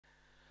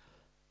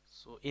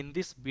So in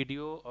this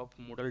video of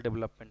Moodle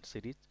development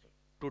series,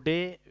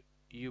 today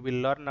you will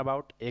learn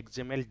about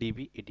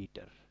XMLDB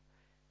Editor,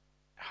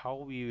 how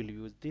we will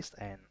use this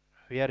and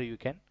where you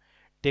can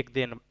take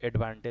the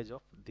advantage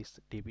of this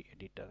DB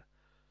editor.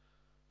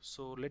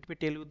 So let me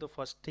tell you the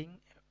first thing.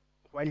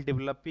 While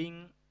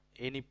developing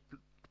any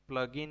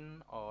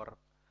plugin or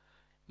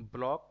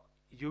block,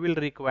 you will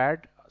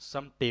require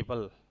some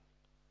table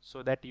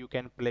so that you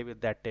can play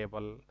with that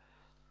table.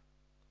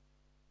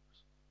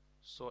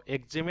 So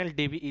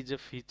XMLDB is a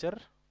feature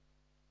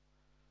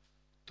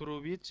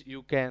through which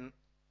you can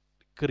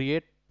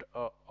create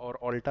or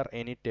alter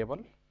any table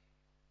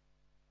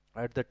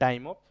at the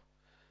time of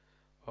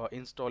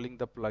installing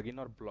the plugin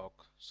or block.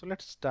 So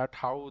let's start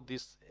how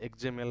this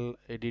XML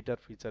editor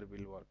feature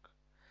will work.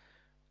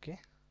 Okay,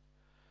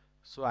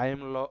 so I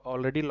am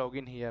already logged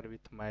in here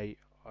with my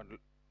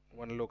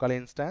one local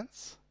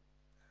instance.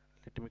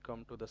 Let me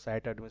come to the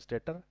site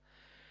administrator,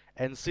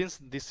 and since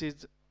this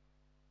is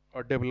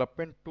a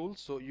development tool,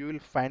 so you will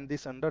find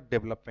this under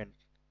development.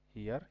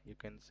 Here you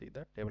can see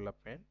the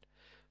development,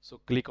 so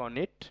click on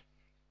it,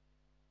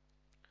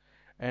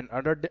 and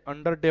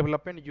under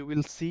development you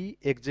will see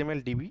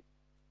XMLDB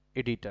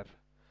editor.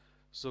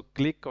 So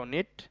click on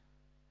it,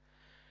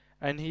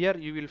 and here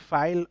you will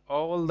find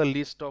all the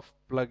list of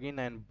plugin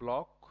and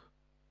block,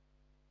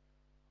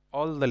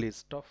 all the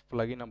list of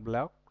plugin and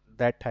block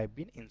that have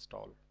been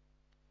installed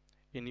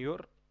in your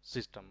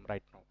system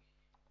right now.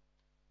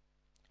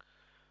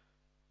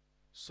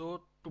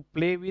 So to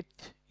play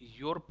with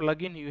your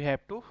plugin, you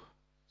have to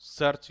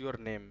search your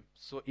name.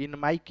 So in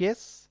my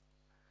case,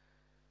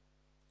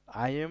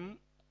 I am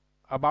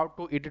about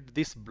to edit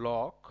this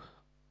block.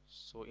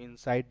 So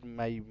inside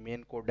my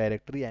main code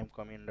directory, I am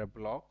coming under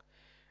block.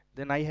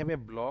 Then I have a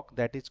block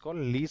that is called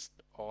list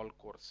all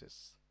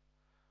courses.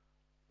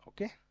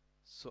 Okay,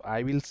 so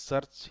I will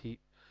search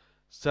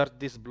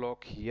this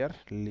block here,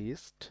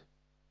 list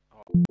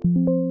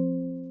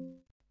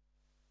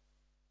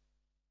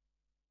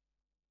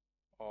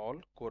all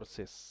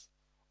courses.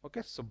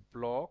 Okay, so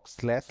block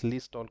 /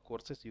 list all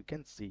courses you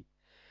can see.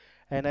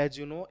 And as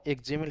you know,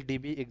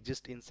 XMLDB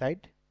exists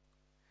inside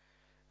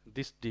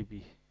this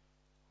DB.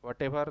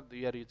 Whatever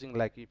you are using,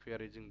 like if you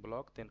are using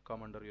block, then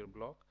come under your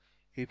block.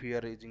 If you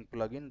are using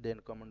plugin, then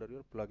come under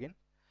your plugin.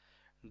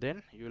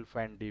 Then you will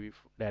find DB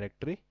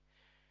directory.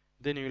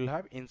 Then you will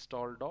have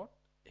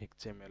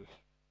install.xml.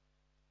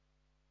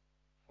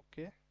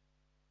 Okay,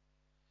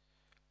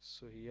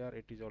 so here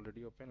it is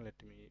already open. Let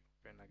me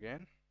open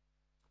again.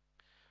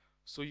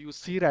 So you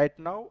see right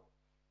now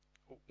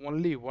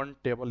only one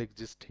table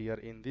exists here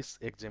in this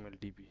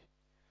XMLDB.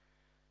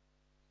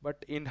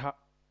 But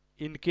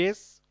in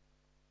case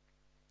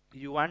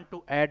you want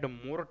to add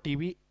more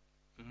table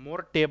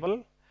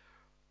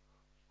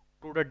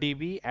to the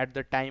DB at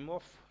the time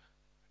of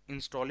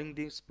installing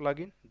this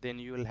plugin, then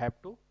you will have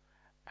to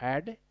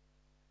add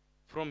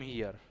from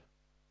here.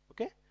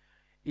 Okay,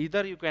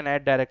 either you can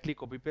add directly,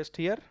 copy paste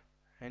here,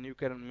 and you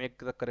can make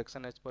the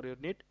correction as per your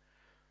need,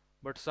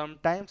 but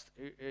sometimes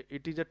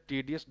it is a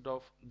tedious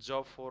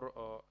job for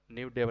a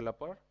new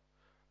developer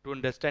to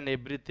understand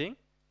everything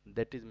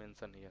that is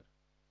mentioned here.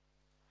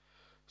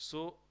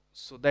 So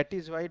that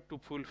is why, to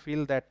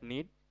fulfill that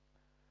need,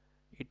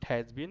 it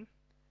has been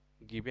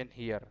given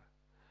here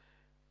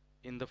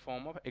in the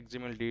form of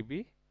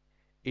XMLDB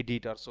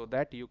editor, so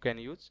that you can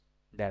use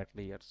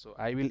directly here. So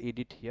I will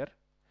edit here.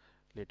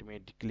 Let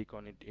me click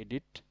on it,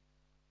 edit,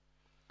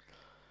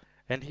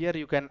 and here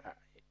you can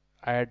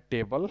add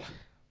table,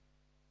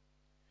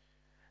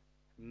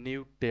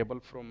 new table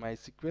from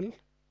MySQL,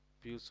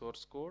 view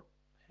source code,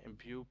 and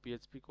view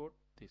PHP code,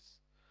 this.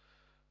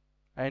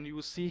 And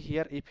you see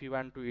here, if you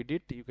want to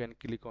edit, you can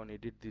click on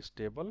edit this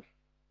table.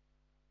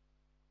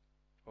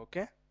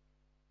 Okay,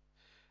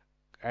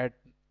 at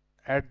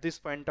this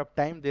point of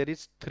time, there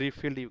is 3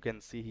 fields you can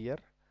see here,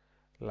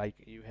 like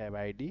you have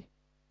ID,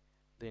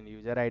 then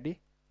user ID,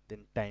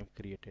 then time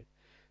created,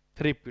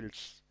 3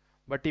 fields.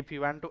 But if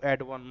you want to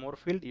add one more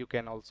field, you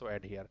can also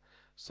add here.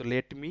 So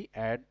let me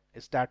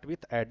start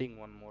with adding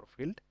one more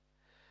field.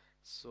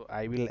 So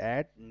I will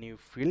add new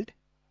field.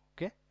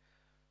 Okay,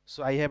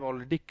 so I have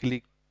already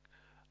clicked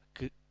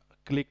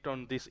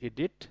on this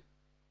edit.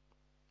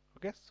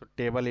 Okay, so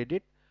table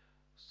edit.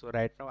 So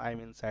right now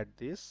I'm inside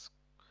this,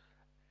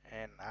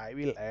 and I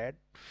will add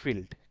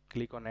field.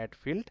 Click on add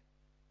field.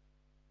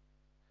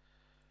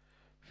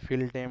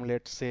 Field name,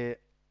 let's say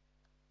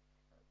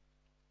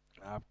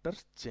after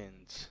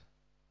change.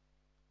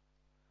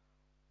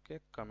 Okay,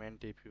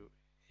 comment if you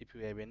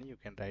have any, you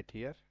can write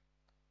here.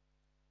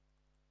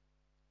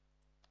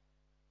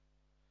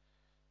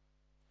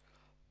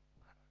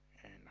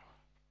 And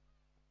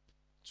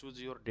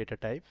choose your data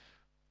type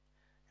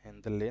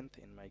and the length.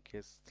 In my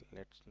case,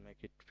 let's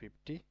make it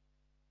 50.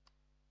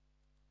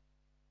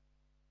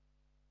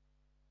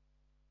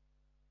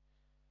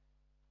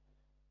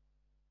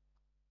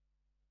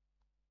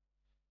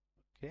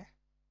 Okay,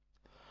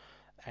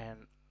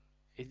 and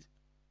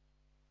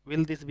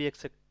will this be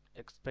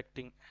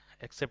accepting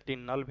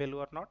null value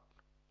or not?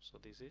 So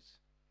this is,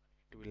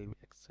 it will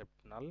accept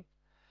null.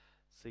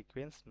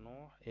 sequence,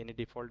 no. Any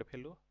default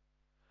value,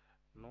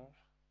 no.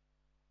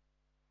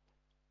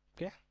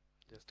 Okay,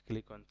 just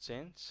click on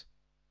change,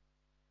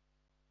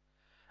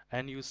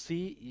 and you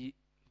see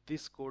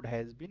this code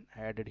has been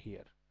added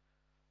here.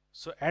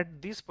 So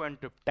at this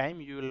point of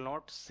time you will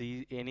not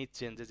see any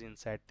changes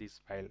inside this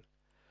file.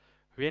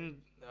 When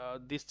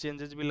these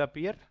changes will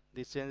appear,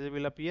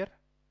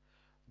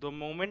 the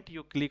moment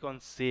you click on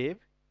save,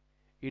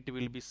 it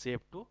will be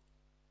saved to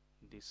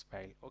this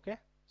file. Okay,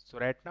 so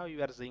right now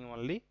you are seeing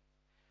only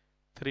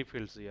 3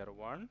 fields here,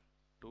 1,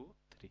 2,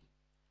 3.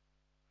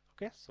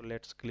 Okay, so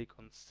let's click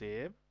on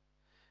save,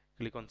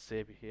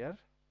 here,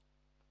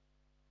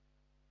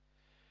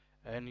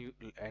 and you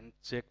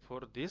check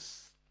for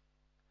this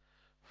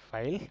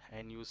file,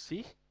 and you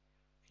see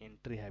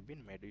entry have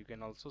been made. You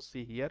can also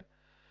see here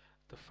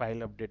the file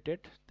updated,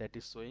 that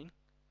is showing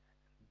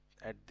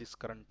at this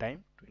current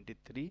time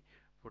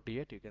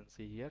 23:48. You can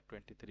see here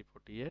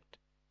 23:48.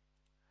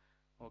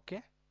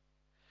 Okay,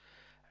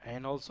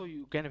 and also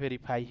you can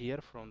verify here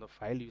from the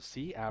file. You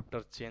see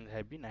after change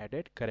have been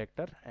added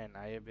character, and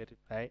I have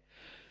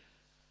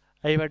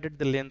added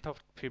the length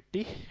of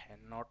 50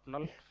 and not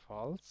null,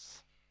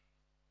 false,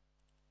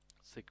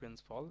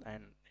 sequence false,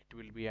 and it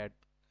will be add.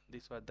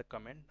 This was the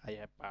comment I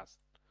have passed.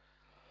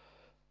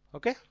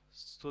 Okay,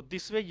 so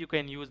this way you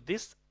can use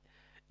this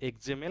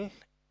XML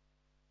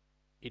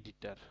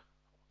editor.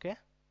 Okay,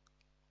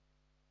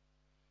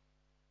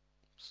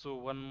 so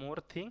one more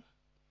thing,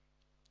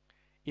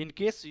 in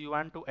case you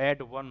want to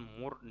add one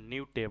more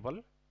new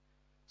table,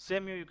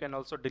 same you can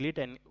also delete,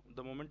 and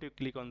the moment you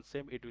click on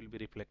save, it will be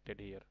reflected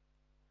here.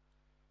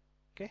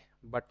 Okay,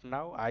 but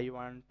now I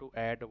want to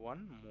add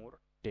one more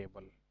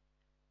table.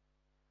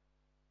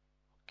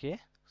 Okay,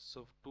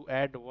 so to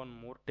add one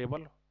more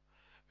table,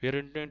 where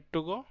you need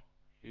to go,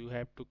 you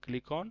have to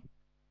click on,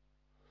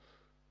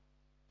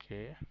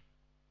 okay,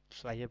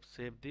 so I have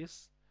saved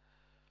this,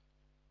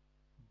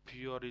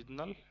 view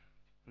original.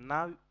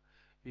 Now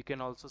we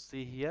can also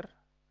see here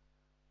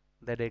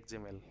that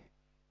XML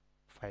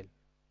file.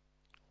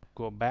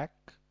 Go back,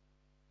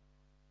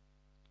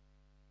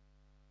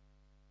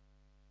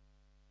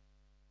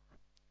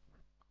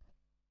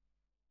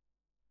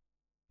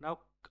 now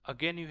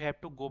again you have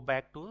to go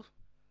back to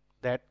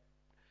that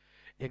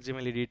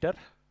XML editor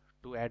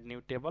to add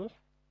new table,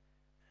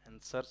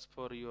 and search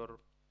for your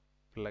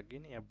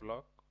plugin, a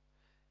block,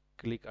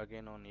 click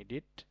again on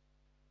edit,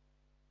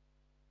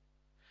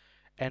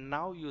 and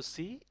now you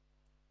see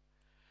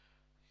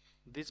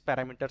these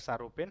parameters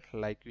are open,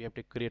 like we have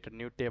to create a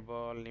new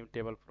table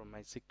from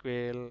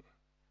MySQL.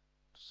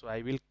 So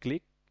I will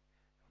click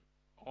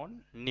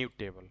on new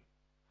table.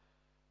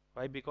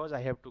 Why? Because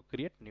I have to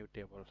create new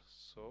table.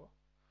 So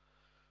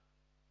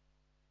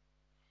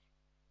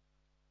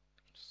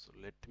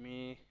let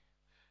me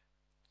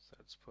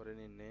search for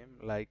any name,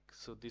 like,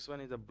 so this one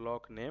is a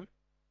block name,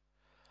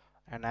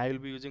 and I will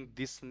be using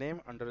this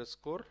name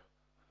underscore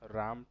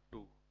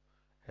ram2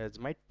 as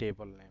my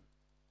table name.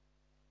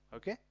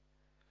 Okay,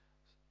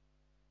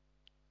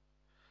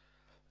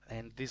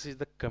 and this is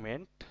the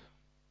comment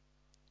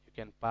you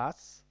can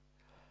pass.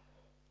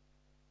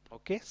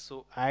 Okay,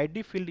 so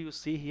ID field, you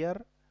see here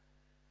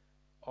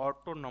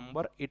auto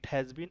number, it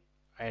has been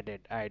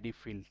added, ID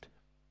field.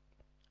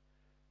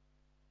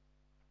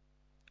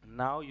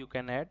 Now you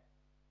can add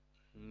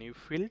new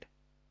field,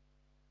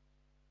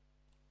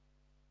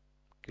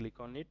 click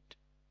on it,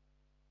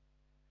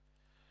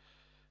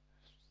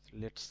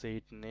 let's say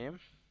it name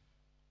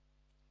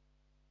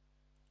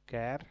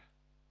char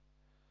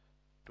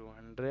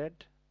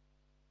 200,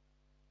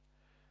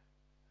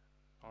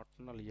 not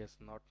null, yes,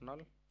 not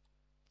null,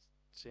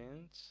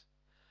 change,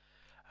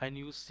 and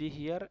you see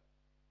here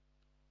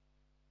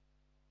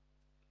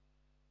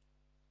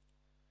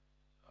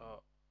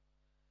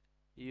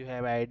you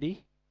have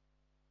ID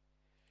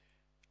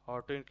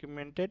auto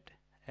incremented,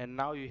 and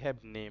now you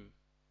have name.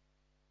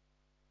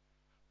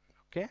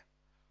 Okay,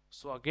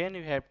 so again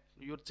you have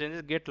your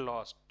changes get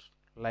lost,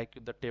 like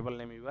the table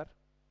name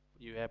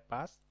you have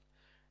passed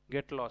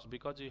get lost,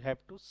 because you have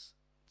to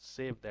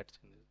save that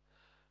changes.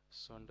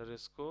 So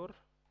underscore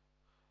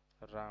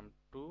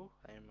ram2,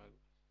 I am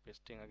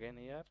pasting again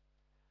here.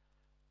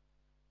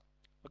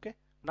 Okay,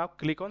 now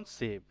click on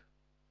save.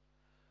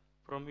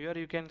 From here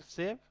you can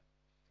save,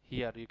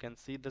 here you can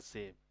see the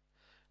save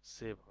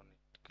on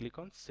it, click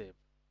on save.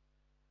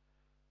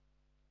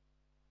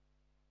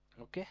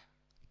 Okay,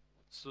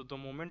 so the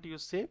moment you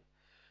save,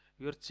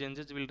 your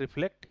changes will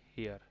reflect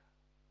here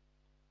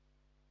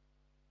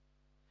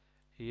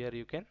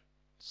you can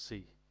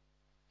see.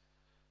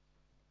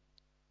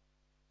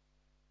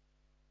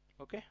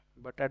 Okay,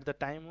 but at the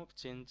time of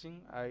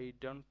changing, I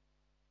don't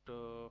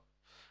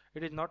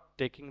it is not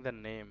taking the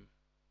name,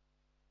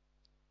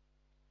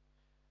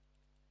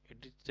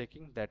 it is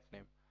taking that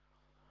name.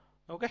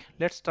 Okay,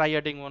 let's try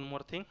adding one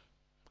more thing,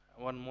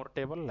 one more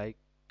table, like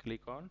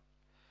click on.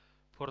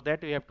 For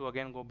that we have to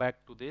again go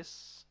back to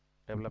this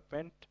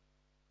development,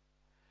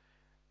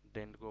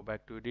 then go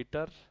back to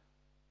editor,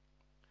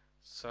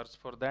 search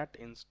for that,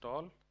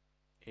 install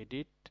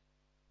edit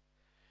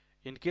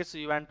In case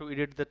you want to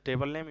edit the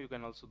table name, you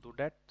can also do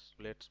that.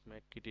 So let's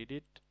make it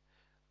edit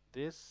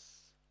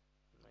this,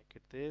 make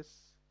it this,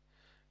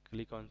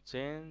 click on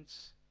change,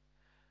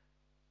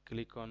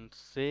 click on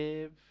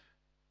save,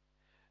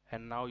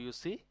 and now you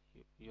see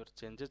your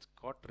changes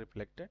got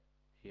reflected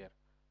here.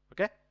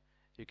 Okay,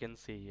 you can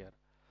see here.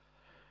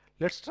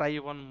 Let's try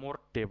one more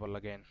table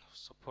again.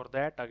 So for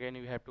that, again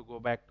you have to go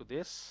back to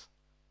this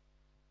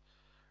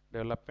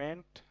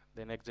development,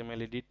 then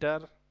XML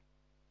editor,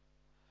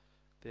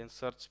 then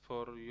search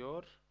for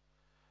your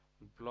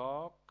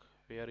block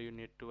where you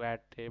need to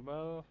add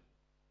table,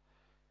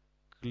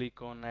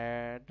 click on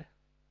add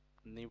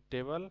new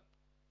table,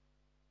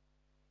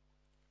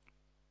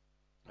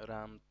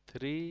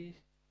 RAM3,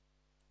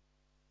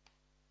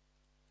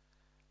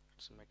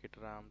 let's make it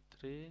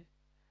RAM3,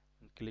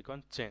 and click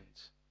on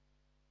change.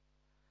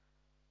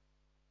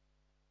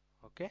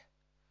 Okay,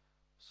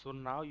 so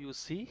now you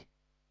see,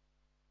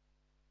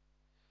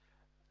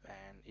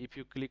 and if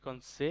you click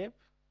on save,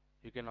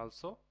 you can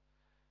also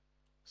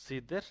see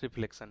the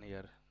reflection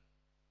here,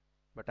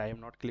 but I have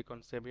not clicked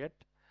on save yet.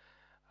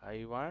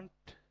 I want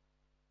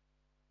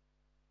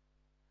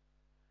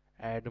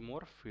add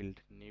more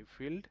field, new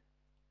field.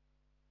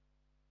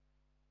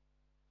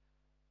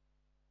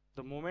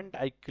 The moment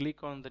I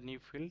click on the new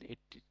field, it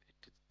is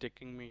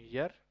taking me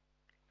here,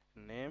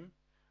 name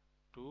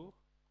to,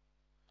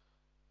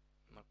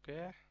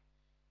 okay,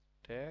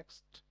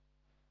 text,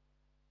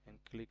 and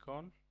click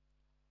on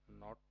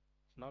not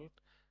null,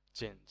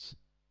 change.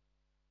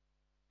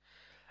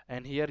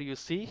 And here you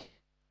see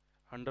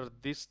under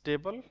this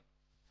table,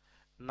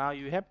 now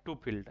you have two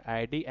fields,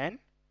 ID and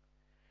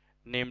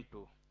name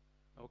to.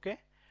 Okay,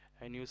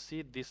 and you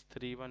see this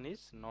 3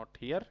 is not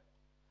here,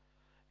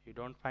 you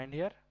don't find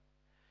here.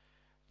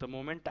 The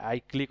moment I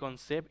click on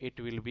save, it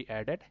will be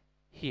added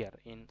here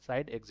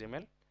inside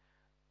XML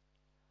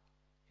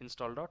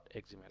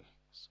install.xml.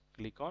 So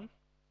click on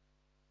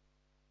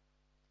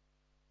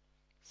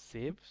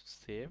save,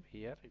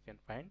 here you can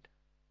find.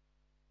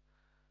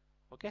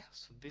 Okay,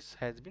 so this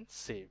has been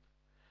saved.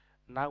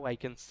 Now I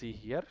can see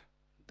here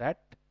that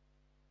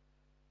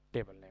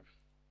table name.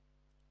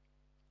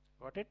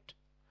 Got it?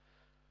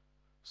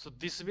 So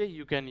this way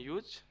you can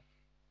use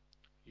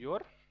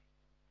your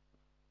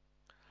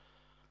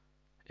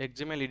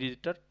XML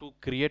editor to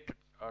create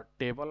a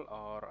table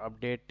or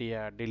update,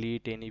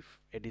 delete any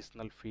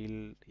additional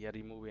field,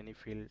 remove any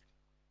field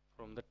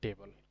from the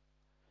table.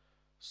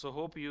 So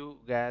hope you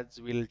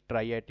guys will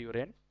try at your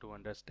end to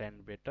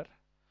understand better.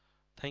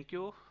 Thank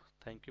you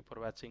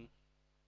for watching.